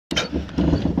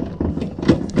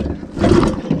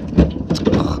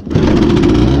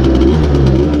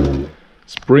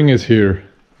spring is here,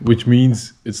 which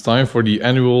means it's time for the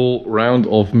annual round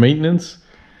of maintenance.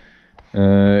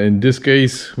 In this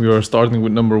case, we are starting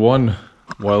with number 1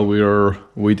 while we are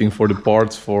waiting for the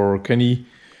parts for Kenny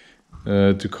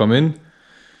to come in.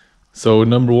 So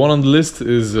number 1 on the list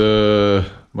is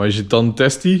my Gitane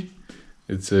Testi.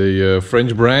 It's a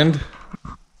French brand.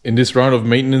 In this round of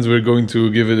maintenance, we're going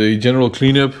to give it a general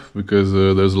cleanup because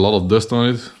there's a lot of dust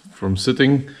on it from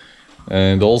sitting,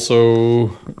 and also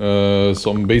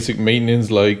some basic maintenance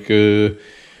like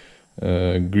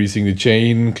greasing the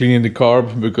chain, cleaning the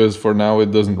carb, because for now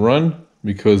it doesn't run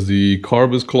because the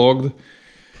carb is clogged.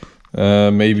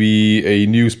 Maybe a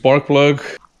new spark plug,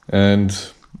 and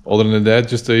other than that,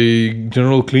 just a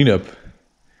general cleanup.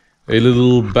 A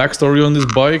little backstory on this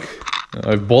bike.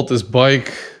 I bought this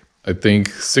bike I think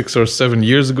 6 or 7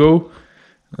 years ago.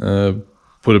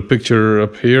 Put a picture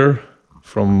up here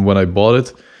from when I bought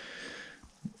it.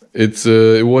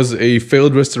 It was a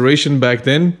failed restoration back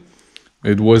then.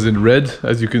 It was in red,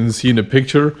 as you can see in the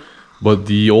picture, but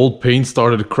the old paint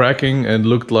started cracking and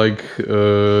looked like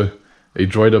a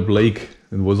dried up lake.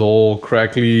 It was all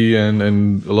crackly and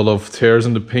a lot of tears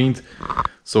in the paint.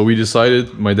 So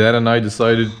my dad and I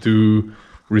decided to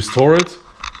restore it.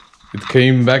 It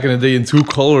came back in the day in 2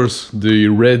 colors, the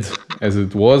red as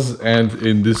it was and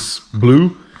in this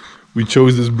blue. We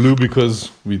chose this blue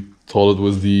because we thought it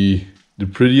was the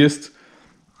prettiest.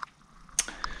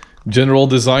 General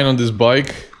design on this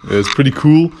bike is pretty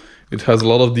cool. It has a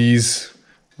lot of these,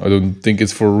 I don't think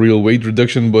it's for real weight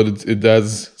reduction, but it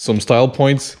has some style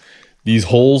points. These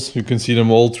holes, you can see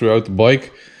them all throughout the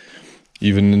bike,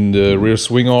 even in the rear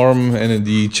swing arm and in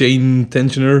the chain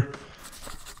tensioner.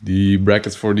 The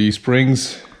brackets for the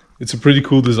springs. It's a pretty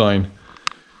cool design.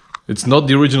 It's not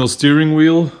the original steering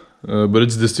wheel, but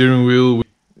it's the steering wheel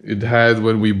it had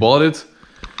when we bought it.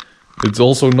 It's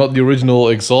also not the original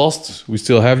exhaust. We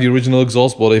still have the original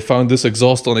exhaust, but I found this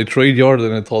exhaust on a trade yard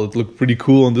and I thought it looked pretty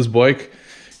cool on this bike.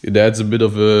 It adds a bit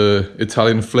of a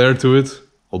Italian flair to it,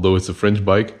 although it's a French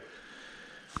bike.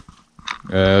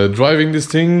 Driving this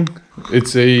thing,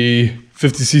 it's a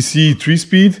 50cc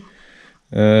 3-speed.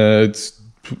 It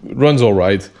runs all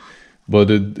right, but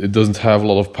it doesn't have a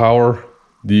lot of power.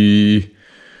 The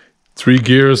 3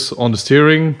 gears on the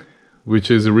steering, which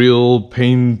is a real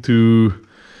pain to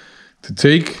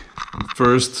take.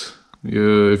 First,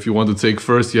 if you want to take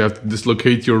first, you have to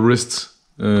dislocate your wrists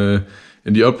in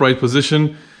the upright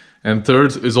position, and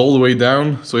third is all the way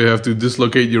down, so you have to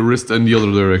dislocate your wrist in the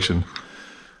other direction.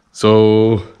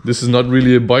 So this is not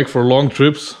really a bike for long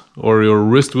trips, or your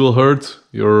wrist will hurt,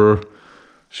 your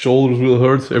shoulders will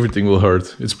hurt, everything will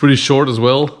hurt. It's pretty short as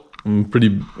well. I'm a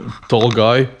pretty tall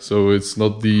guy, so it's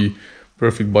not the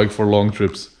perfect bike for long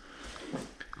trips.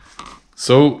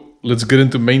 So let's get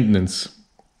into maintenance.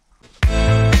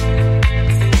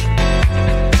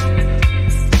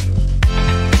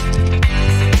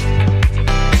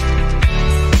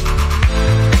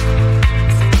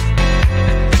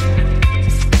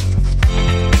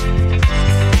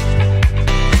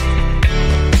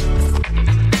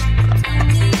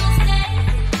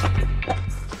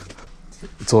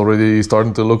 It's already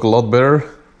starting to look a lot better.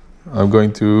 I'm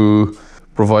going to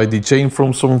provide the chain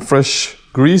from some fresh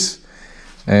grease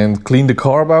and clean the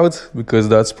carb out, because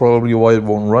that's probably why it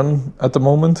won't run at the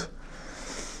moment.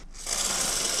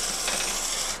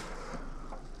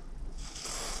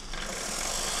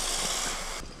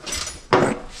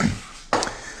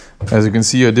 As you can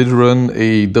see, I did run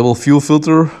a double fuel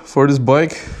filter for this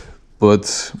bike,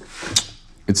 but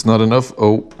it's not enough.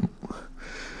 Oh.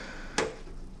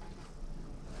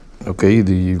 Okay,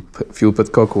 the fuel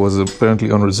petcock was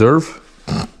apparently on reserve.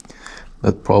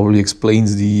 That probably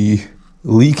explains the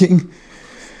leaking.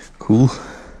 Cool.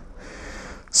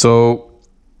 So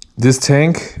this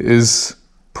tank is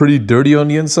pretty dirty on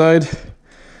the inside,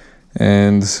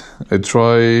 and I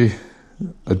tried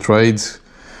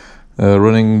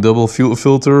running double fuel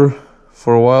filter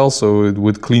for a while, so it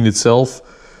would clean itself.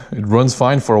 It runs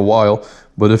fine for a while,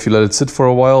 but if you let it sit for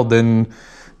a while, then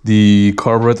the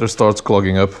carburetor starts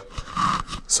clogging up.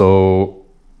 So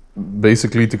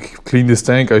basically, to clean this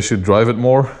tank, I should drive it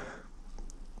more,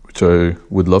 which I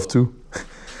would love to.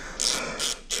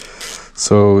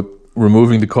 So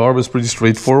removing the carb is pretty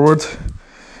straightforward.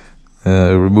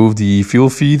 Remove the fuel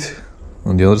feed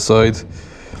on the other side.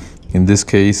 In this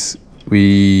case,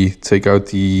 we take out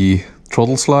the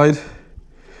throttle slide,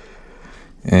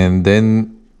 and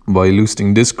then by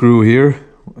loosening this screw here,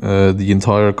 the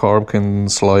entire carb can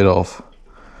slide off.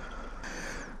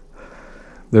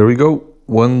 There we go,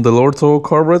 one Dell'Orto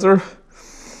carburetor,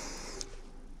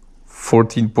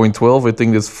 14.12, I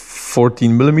think that's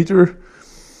 14 millimeter.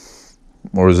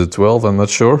 or is it 12? I'm not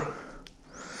sure.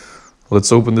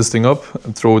 Let's open this thing up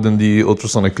and throw it in the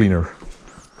ultrasonic cleaner.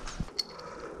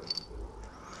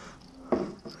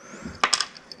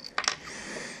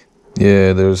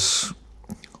 Yeah, there's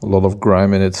a lot of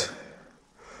grime in it.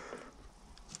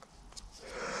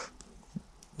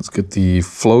 Let's get the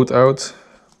float out,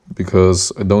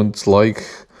 because I don't like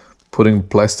putting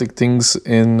plastic things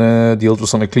in the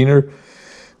ultrasonic cleaner,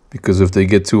 because if they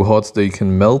get too hot they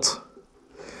can melt.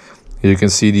 Here you can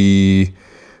see the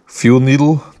fuel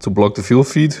needle to block the fuel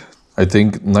feed. I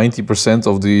think 90%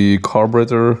 of the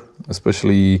carburetor,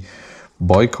 especially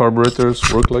bike carburetors,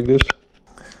 work like this.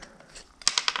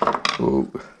 Oh.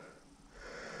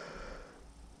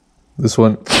 This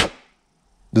one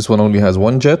only has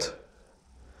one jet.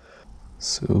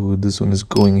 So this one is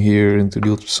going here into the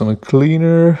ultrasonic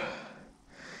cleaner.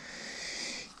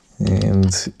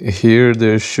 And here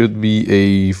there should be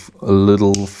a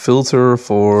little filter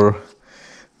for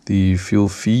the fuel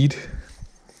feed.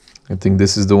 I think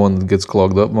this is the one that gets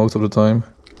clogged up most of the time.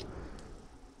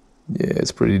 Yeah,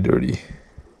 it's pretty dirty.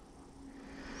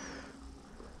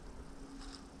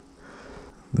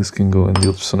 This can go in the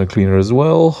ultrasonic cleaner as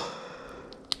well.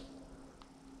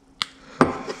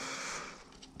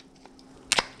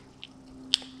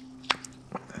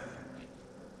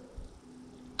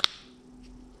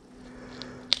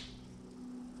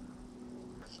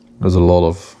 There's a lot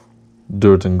of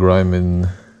dirt and grime in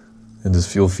this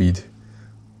fuel feed.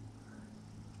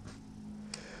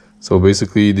 So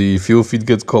basically the fuel feed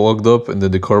gets clogged up and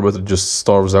then the carburetor just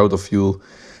starves out of fuel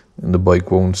and the bike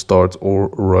won't start or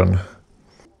run.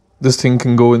 This thing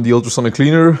can go in the ultrasonic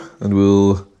cleaner and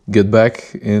we'll get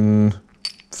back in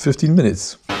 15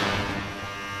 minutes.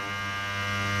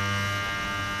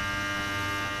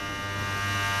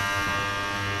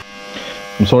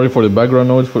 I'm sorry for the background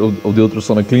noise of the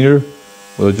ultrasonic cleaner,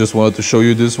 but I just wanted to show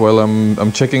you this while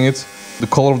I'm checking it. The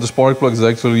color of the spark plug is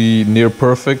actually near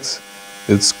perfect.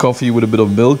 It's coffee with a bit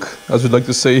of milk, as we'd like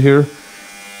to say here.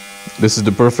 This is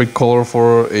the perfect color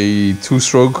for a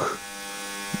two-stroke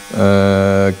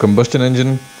combustion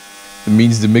engine. It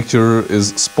means the mixture is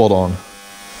spot on.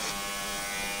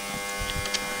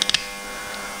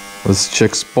 Let's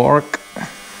check spark.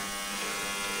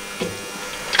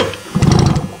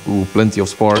 Ooh, plenty of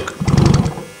spark.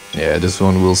 Yeah, this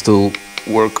one will still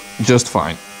work just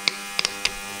fine.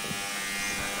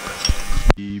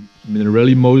 The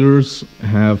Minarelli motors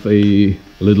have a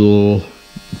little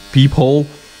peephole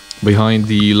behind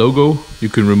the logo. You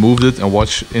can remove it and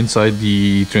watch inside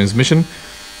the transmission,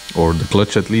 or the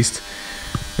clutch at least.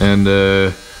 And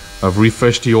I've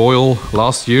refreshed the oil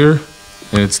last year,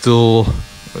 and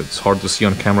it's hard to see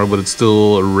on camera, but it's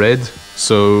still red.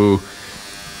 So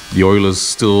the oil is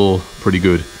still pretty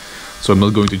good. So I'm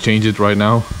not going to change it right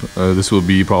now. This will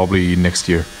be probably next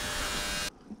year.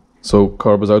 So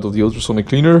carb is out of the ultrasonic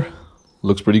cleaner.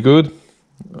 Looks pretty good.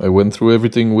 I went through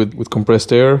everything with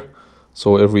compressed air,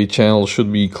 so every channel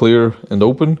should be clear and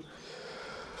open.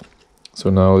 So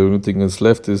now the only thing that's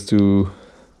left is to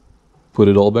put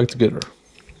it all back together.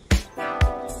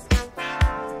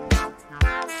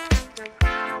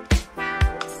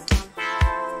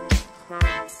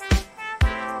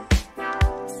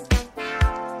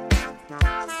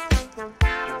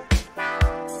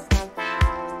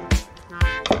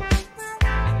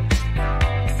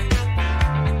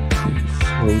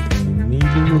 Floating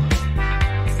needle.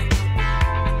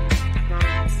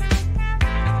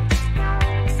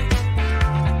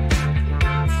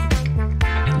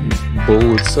 The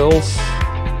bowl itself.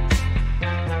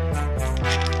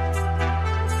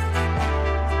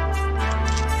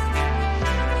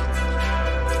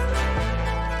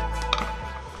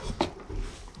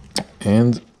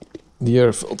 And the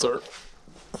air filter.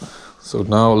 So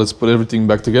now let's put everything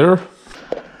back together.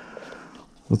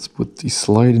 Let's put the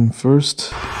slide in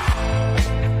first.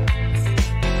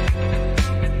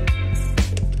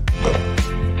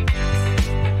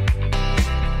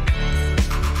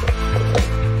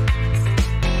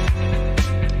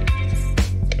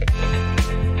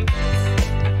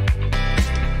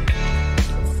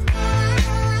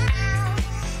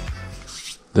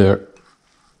 There.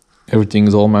 Everything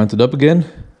is all mounted up again.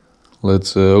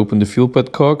 Let's open the fuel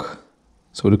pad cock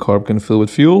so the carb can fill with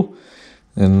fuel.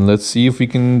 And let's see if we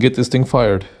can get this thing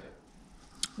fired.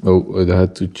 Oh, I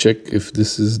had to check if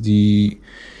this is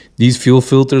these fuel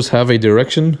filters have a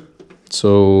direction.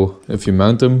 So if you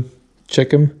mount them,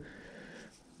 check them.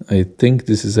 I think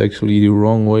this is actually the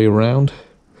wrong way around.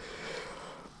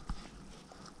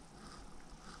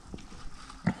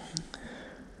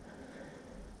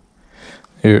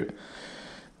 Here,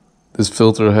 this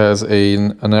filter has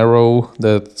an arrow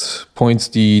that points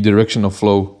the direction of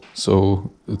flow.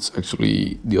 so it's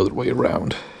actually the other way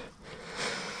around.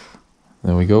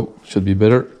 There we go, should be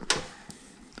better.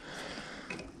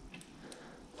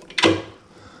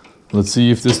 Let's see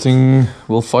if this thing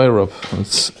will fire up.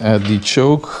 Let's add the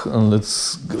choke and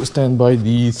let's go stand by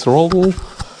the throttle.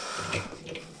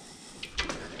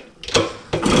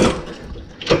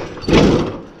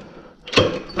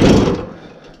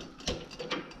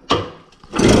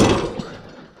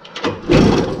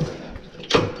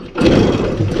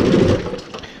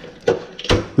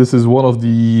 This is one of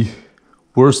the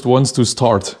worst ones to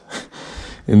start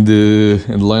in the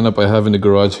lineup I have in the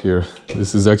garage here.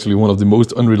 This is actually one of the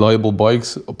most unreliable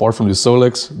bikes, apart from the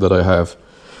Solex, that I have.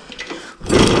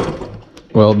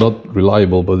 Well, not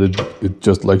reliable, but it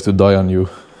just likes to die on you.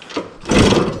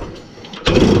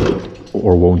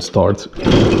 Or won't start.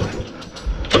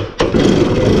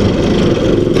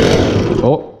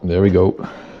 Oh, there we go.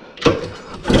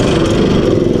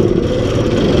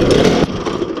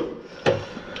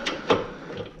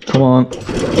 Come on.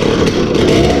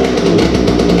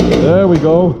 There we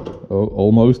go. Oh,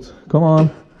 almost. Come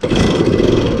on.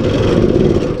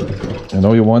 I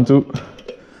know you want to.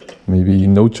 Maybe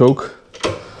no choke.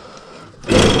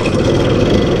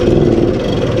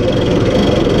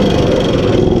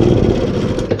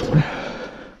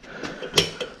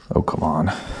 Oh, come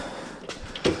on.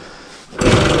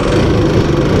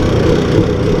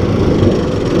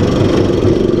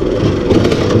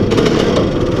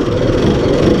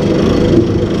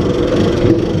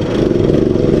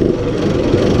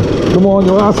 Come on,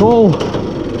 you asshole!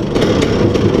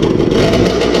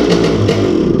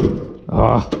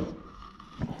 Ah.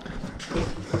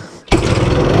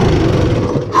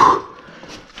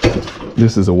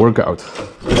 This is a workout.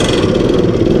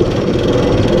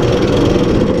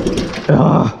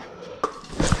 Ah.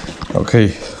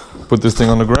 Okay, put this thing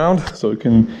on the ground so I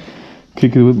can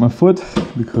kick it with my foot,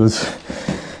 because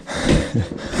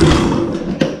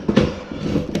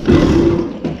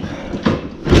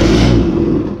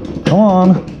come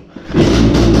on.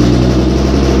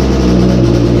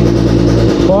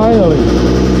 Finally.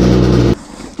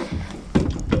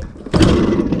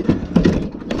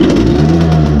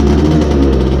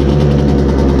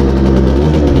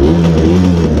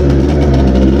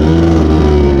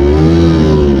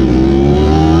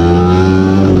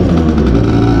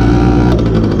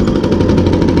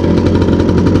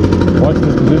 Watch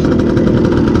this position.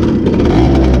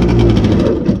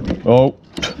 Oh.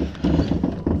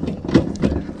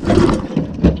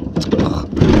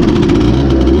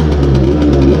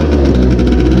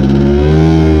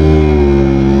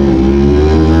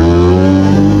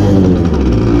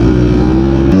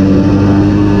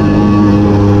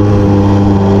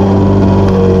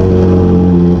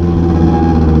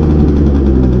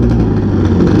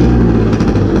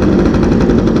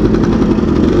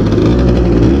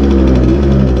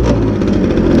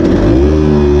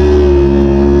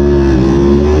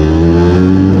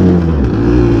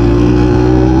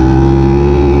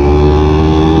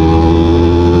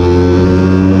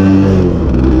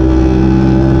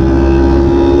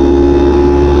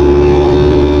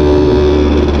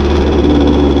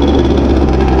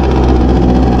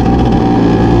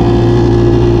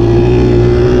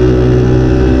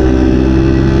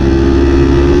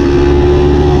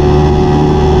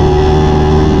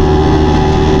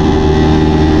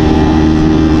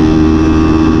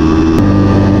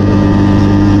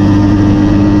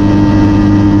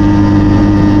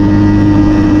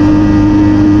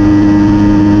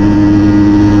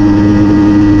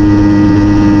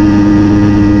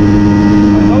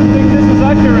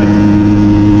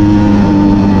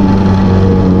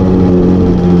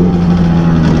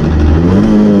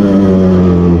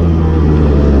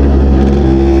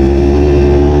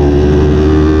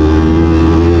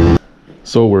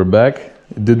 So we're back.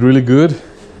 It did really good.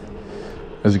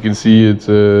 As you can see, it's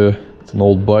an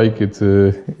old bike.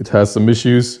 It has some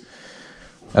issues.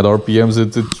 At RPMs,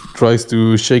 it tries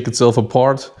to shake itself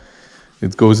apart.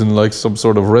 It goes in like some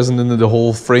sort of resonance, and the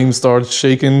whole frame starts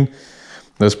shaking.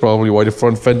 That's probably why the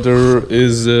front fender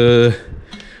is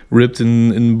ripped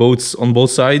on both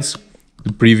sides.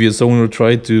 The previous owner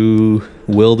tried to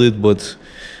weld it, but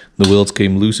the welds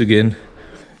came loose again.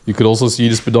 You could also see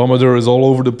the speedometer is all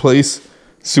over the place.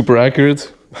 Super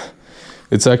accurate.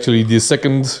 It's actually the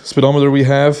second speedometer we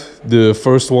have. The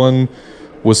first one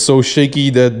was so shaky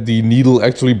that the needle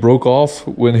actually broke off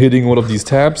when hitting one of these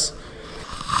tabs.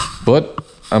 But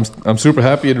I'm super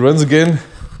happy it runs again.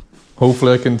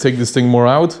 Hopefully I can take this thing more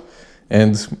out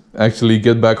and actually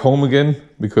get back home again,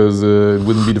 because it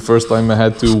wouldn't be the first time I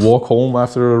had to walk home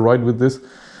after a ride with this.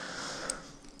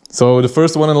 So the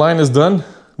first one in line is done.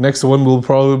 Next one will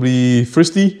probably be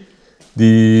Fristy.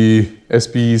 the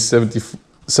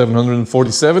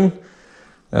SP747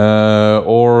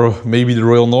 or maybe the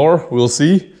Royal Nor, we'll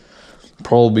see.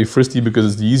 Probably Fristy because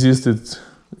it's the easiest. It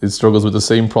struggles with the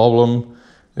same problem.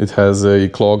 It has a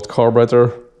clogged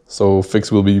carburetor, so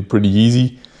fix will be pretty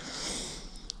easy.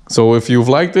 So if you've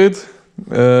liked it,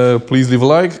 please leave a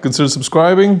like, consider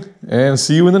subscribing, and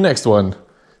see you in the next one.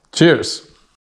 Cheers!